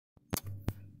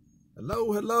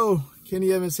Hello,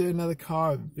 KennyCEvans here, another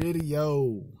car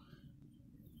video.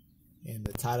 And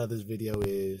the title of this video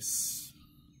is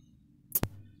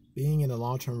being in a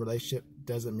long-term relationship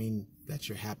doesn't mean that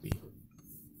you're happy.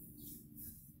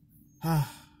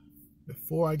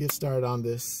 Before I get started on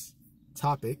this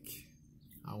topic,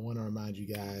 I want to remind you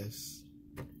guys,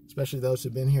 especially those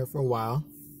who've been here for a while,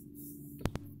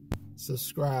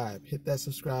 subscribe. Hit that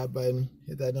subscribe button,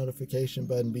 hit that notification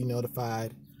button, be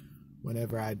notified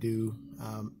whenever I do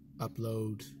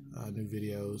upload new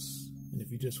videos. And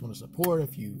if you just want to support,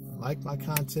 if you like my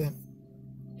content,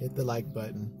 hit the like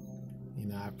button.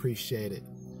 I appreciate it.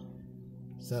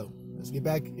 So let's get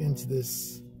back into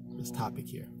this topic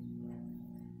here.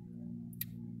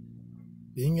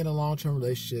 Being in a long-term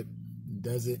relationship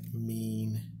doesn't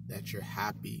mean that you're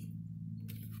happy.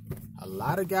 A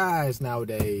lot of guys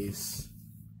nowadays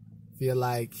feel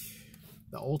like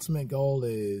the ultimate goal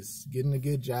is getting a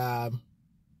good job,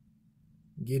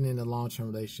 getting in a long-term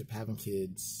relationship, having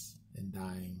kids, and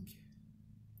dying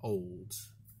old.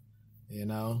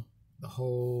 The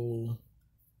whole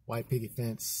white picket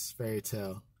fence fairy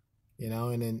tale.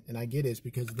 And I get it, it's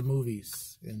because of the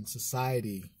movies and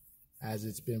society as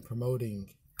it's been promoting,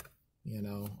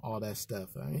 all that stuff.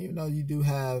 You do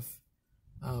have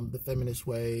the feminist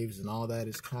waves and all that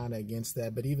is kind of against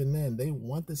that, but even then they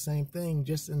want the same thing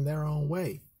just in their own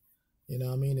way,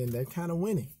 and they're kind of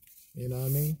winning,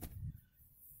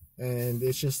 and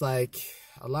it's just like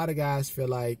a lot of guys feel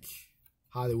like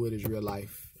Hollywood is real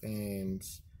life, and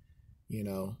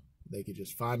they could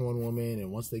just find one woman,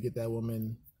 and once they get that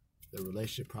woman, their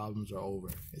relationship problems are over.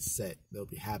 It's set. They'll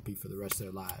be happy for the rest of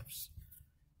their lives.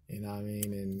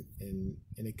 And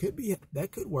it could be,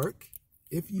 that could work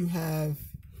if you have,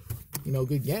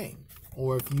 good game,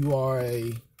 or if you are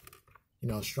a,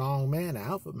 strong man, an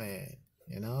alpha man,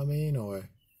 or,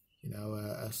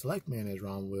 a select man, as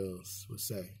Ron Wills would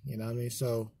say,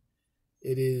 So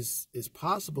it's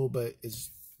possible, but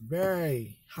it's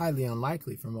very highly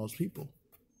unlikely for most people,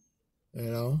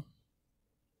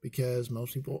 because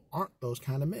most people aren't those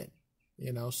kind of men,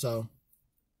 so.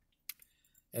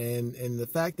 And the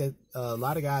fact that a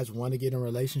lot of guys want to get in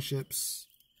relationships,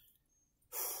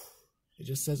 it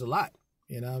just says a lot,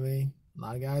 A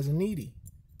lot of guys are needy,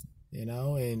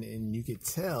 and you could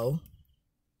tell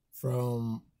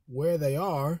from where they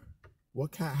are,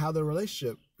 how their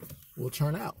relationship will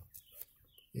turn out,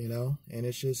 and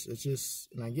it's just,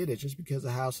 and I get it, just because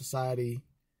of how society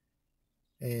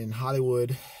and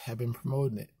Hollywood have been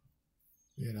promoting it,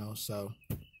 so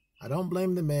I don't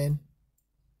blame the men.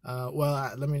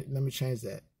 Let me change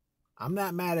that. I'm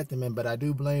not mad at the men, but I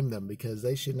do blame them because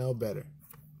they should know better.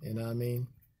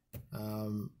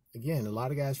 Again, a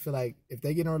lot of guys feel like if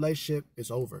they get in a relationship,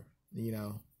 it's over.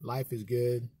 Life is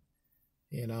good.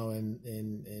 And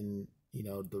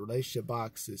the relationship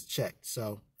box is checked.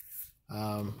 So,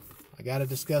 I got to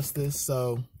discuss this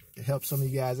so it helps some of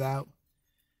you guys out,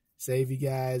 save you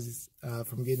guys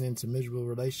from getting into miserable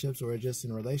relationships or just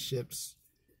in relationships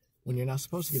when you're not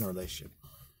supposed to get in a relationship.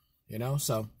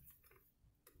 So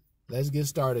let's get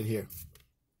started here.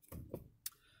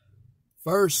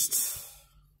 First,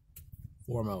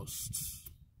 foremost,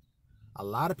 a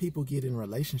lot of people get in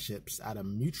relationships out of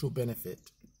mutual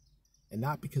benefit and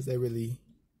not because they really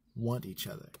want each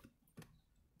other.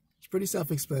 It's pretty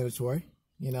self-explanatory.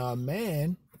 A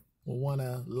man will want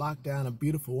to lock down a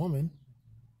beautiful woman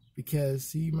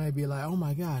because he may be like, oh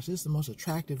my gosh, this is the most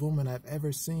attractive woman I've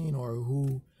ever seen, or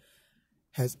who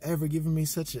has ever given me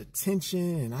such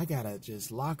attention, and I gotta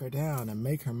just lock her down and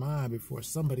make her mine before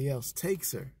somebody else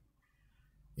takes her.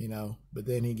 But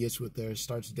then he gets with her,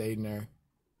 starts dating her.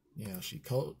 She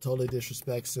totally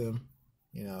disrespects him.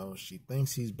 She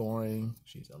thinks he's boring.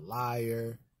 She's a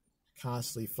liar,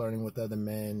 constantly flirting with other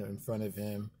men in front of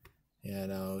him.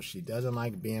 She doesn't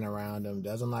like being around him,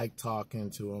 doesn't like talking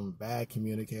to him, bad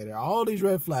communicator, all these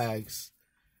red flags.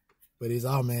 But he's,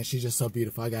 oh man, she's just so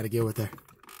beautiful, I gotta get with her.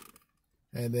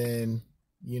 And then,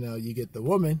 you get the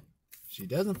woman. She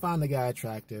doesn't find the guy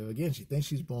attractive. Again, she thinks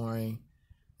she's boring.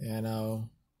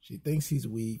 She thinks he's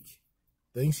weak,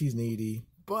 thinks he's needy.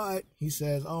 But he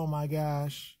says, oh my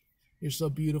gosh, you're so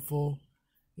beautiful.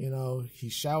 He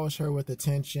showers her with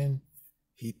attention.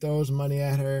 He throws money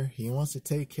at her. He wants to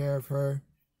take care of her.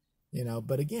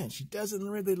 But again, she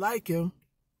doesn't really like him.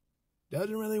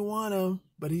 Doesn't really want him.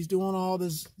 But he's doing all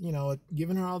this,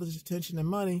 giving her all this attention and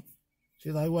money.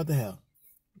 She's like, what the hell?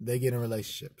 They get in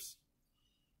relationships.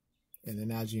 And then,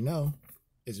 as you know,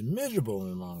 it's miserable in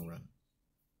the long run.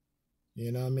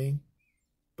 You know what I mean?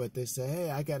 But they say,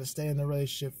 hey, I got to stay in the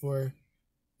relationship for,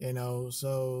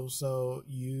 so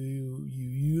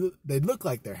they look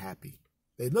like they're happy.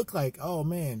 They look like, oh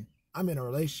man, I'm in a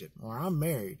relationship, or I'm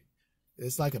married.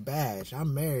 It's like a badge.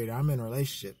 I'm married, or I'm in a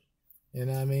relationship. You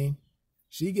know what I mean?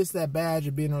 She gets that badge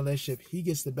of being in a relationship. He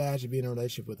gets the badge of being in a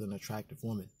relationship with an attractive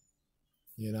woman.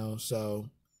 You know, so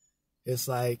it's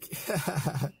like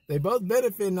they both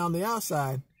benefiting on the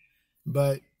outside,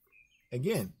 but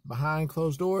again, behind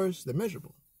closed doors, they're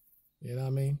miserable. You know what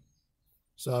I mean?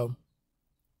 So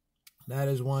that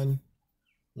is one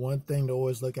thing to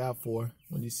always look out for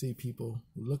when you see people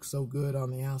who look so good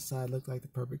on the outside, look like the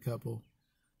perfect couple.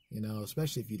 You know,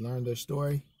 especially if you learn their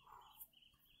story,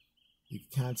 you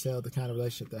can kind of tell the kind of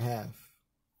relationship they have.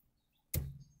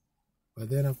 But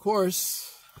then, of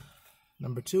course,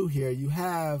 number 2 here, you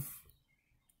have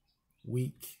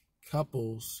weak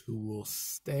couples who will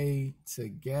stay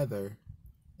together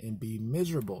and be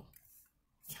miserable.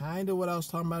 Kind of what I was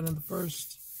talking about in the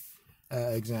first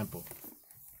example.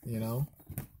 You know,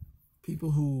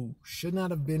 people who should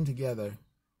not have been together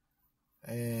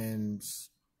and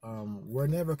were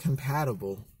never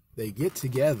compatible, they get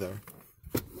together,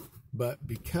 but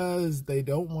because they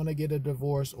don't want to get a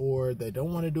divorce, or they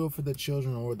don't want to do it for the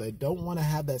children, or they don't want to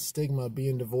have that stigma of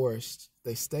being divorced,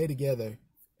 they stay together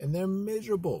and they're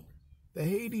miserable. They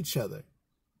hate each other,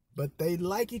 but they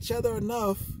like each other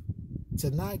enough to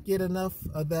not get enough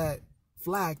of that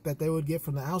flack that they would get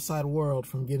from the outside world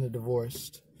from getting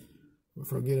divorced,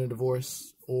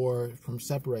 or from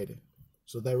separated.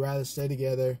 So they rather stay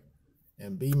together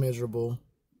and be miserable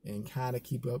and kind of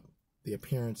keep up the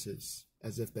appearances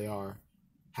as if they are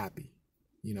happy,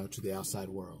 you know, to the outside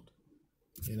world.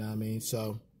 You know what I mean?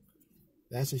 So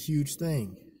that's a huge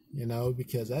thing, you know,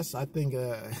 because that's, I think,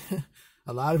 a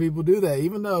lot of people do that.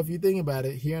 Even though if you think about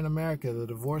it, here in America, the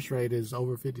divorce rate is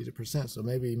over 50%. So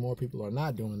maybe more people are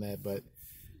not doing that. But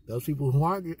those people who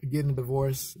aren't getting a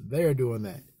divorce, they're doing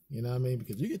that. You know what I mean?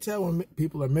 Because you can tell when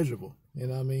people are miserable. You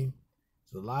know what I mean?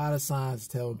 There's a lot of signs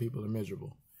to tell when people are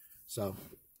miserable. So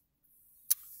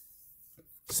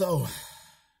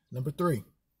number 3,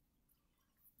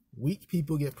 weak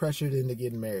people get pressured into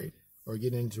getting married or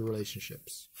getting into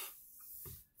relationships.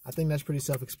 I think that's pretty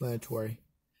self-explanatory.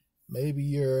 Maybe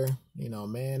you're, you know, a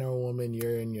man or a woman,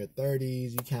 you're in your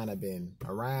 30s, you kind of been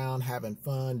around, having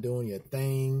fun, doing your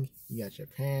thing. You got your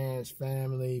parents,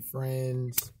 family,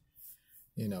 friends,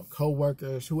 you know,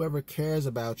 co-workers, whoever cares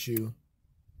about you,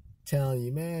 telling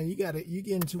you, man, you're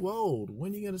getting too old.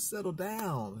 When are you going to settle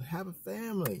down, have a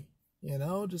family? You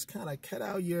know, just kind of cut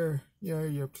out your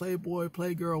playboy,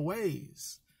 playgirl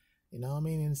ways, you know what I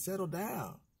mean, and settle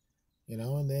down. You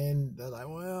know, and then they're like,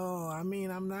 well, I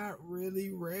mean, I'm not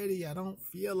really ready. I don't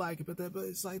feel like it. But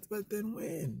it's like, but then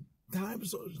when?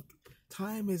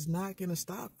 Time is not going to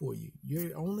stop for you.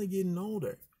 You're only getting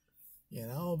older. You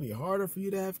know, it'll be harder for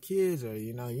you to have kids, or,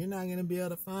 you know, you're not going to be able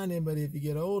to find anybody if you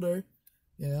get older.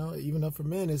 You know, even though for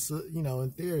men, it's, you know,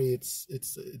 in theory,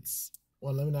 it's,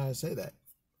 well, let me not say that.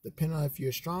 Depending on if you're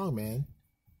a strong man,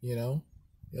 you know,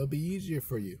 it'll be easier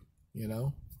for you, you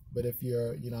know. But if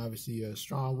you're, you know, obviously you're a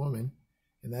strong woman,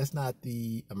 and that's not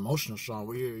the emotional strong,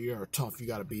 where you're tough, you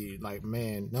got to be like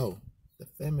man. No, the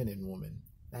feminine woman,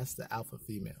 that's the alpha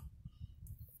female.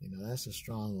 You know, that's a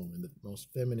strong woman, the most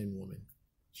feminine woman.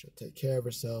 She'll take care of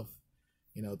herself.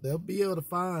 You know, they'll be able to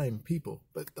find people,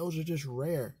 but those are just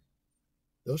rare.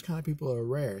 Those kind of people are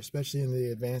rare, especially in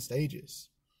the advanced ages.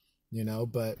 You know,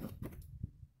 but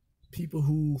people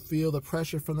who feel the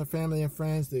pressure from their family and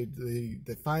friends, they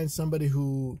find somebody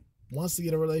who wants to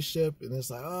get a relationship, and it's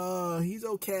like, oh, he's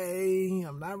okay,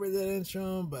 I'm not really that into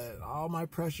him, but all my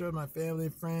pressure, my family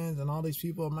and friends and all these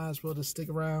people, I might as well just stick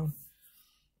around.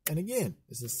 And again,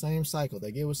 it's the same cycle.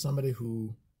 They get with somebody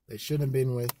who they shouldn't have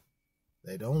been with,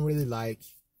 they don't really like,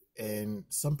 and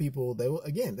some people, they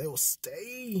will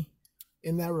stay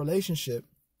in that relationship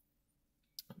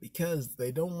because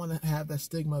they don't want to have that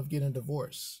stigma of getting a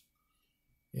divorce.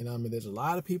 You know what I mean? There's a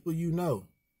lot of people, you know,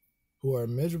 who are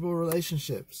in miserable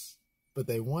relationships, but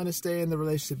they want to stay in the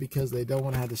relationship because they don't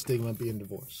want to have the stigma of being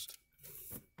divorced.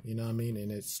 You know what I mean? And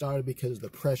it started because of the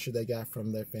pressure they got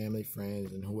from their family,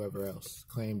 friends, and whoever else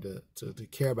claimed to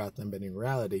care about them. But in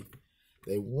reality,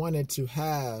 they wanted to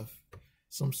have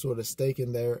some sort of stake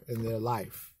in their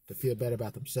life to feel better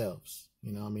about themselves.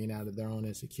 You know what I mean? Out of their own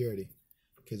insecurity.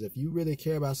 Because if you really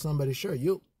care about somebody, sure,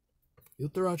 you'll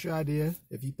throw out your idea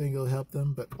if you think it'll help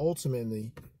them, but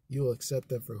ultimately, you'll accept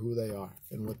them for who they are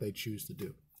and what they choose to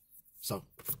do. So,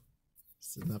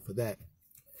 that's enough of that.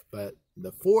 But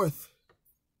the fourth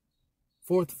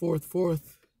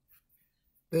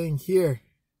thing here,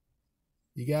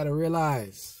 you got to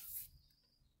realize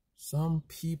some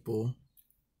people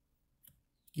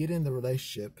get in the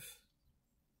relationship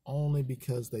only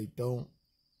because they don't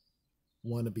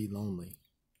want to be lonely.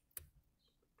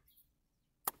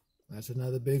 That's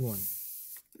another big one.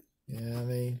 You know what I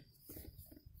mean?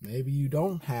 Maybe you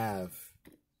don't have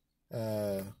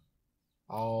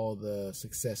all the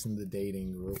success in the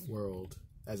dating world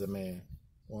as a man.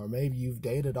 Or maybe you've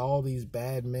dated all these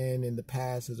bad men in the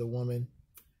past as a woman,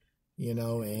 you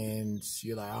know, and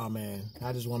you're like, oh man,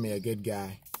 I just want me a good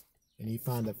guy. And you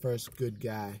find the first good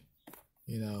guy,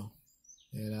 because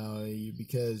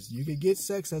you could get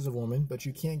sex as a woman, but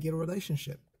you can't get a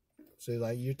relationship. So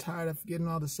like you're tired of getting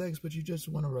all the sex, but you just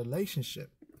want a relationship.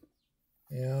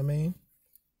 You know what I mean?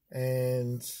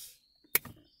 And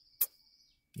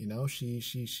you know,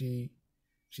 she's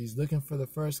looking for the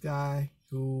first guy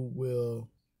who will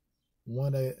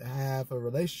want to have a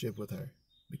relationship with her,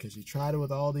 because she tried it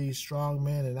with all these strong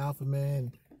men and alpha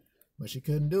men, but she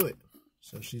couldn't do it.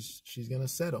 So she's gonna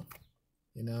settle.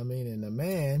 You know what I mean? And the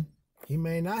man, he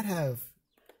may not have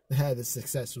had the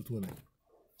success with women.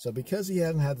 So because he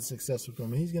hasn't had the success with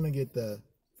women, he's gonna get the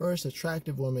first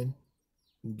attractive woman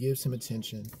who gives him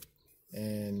attention,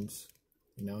 and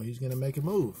you know, he's gonna make a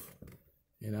move.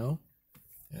 You know?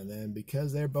 And then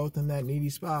because they're both in that needy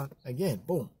spot, again,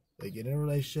 boom, they get in a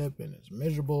relationship and it's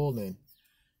miserable, and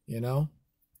you know.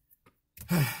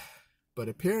 But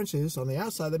appearances on the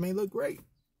outside, they may look great,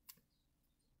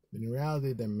 but in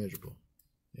reality, they're miserable.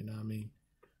 You know what I mean?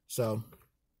 So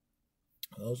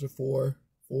those are four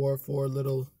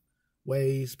little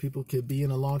ways people could be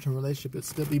in a long-term relationship and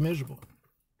still be miserable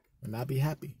and not be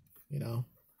happy. You know,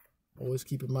 always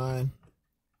keep in mind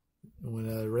when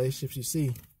relationships you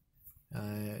see,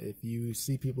 if you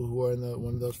see people who are in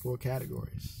one of those four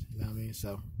categories. You know what I mean?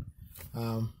 So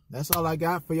that's all I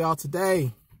got for y'all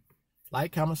today.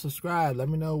 Like, comment, subscribe. Let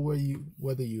me know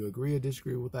whether you agree or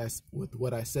disagree with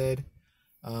what I said.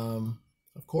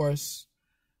 Of course,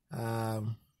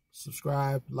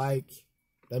 subscribe, like.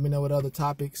 Let me know what other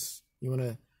topics you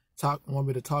want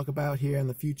me to talk about here in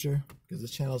the future, because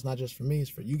this channel is not just for me, it's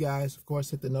for you guys. Of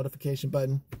course, hit the notification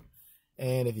button.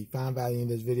 And if you find value in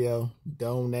this video,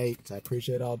 donate. I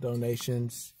appreciate all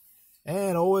donations.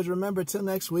 And always remember, till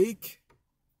next week,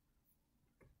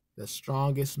 the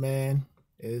strongest man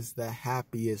is the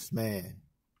happiest man.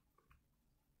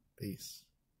 Peace.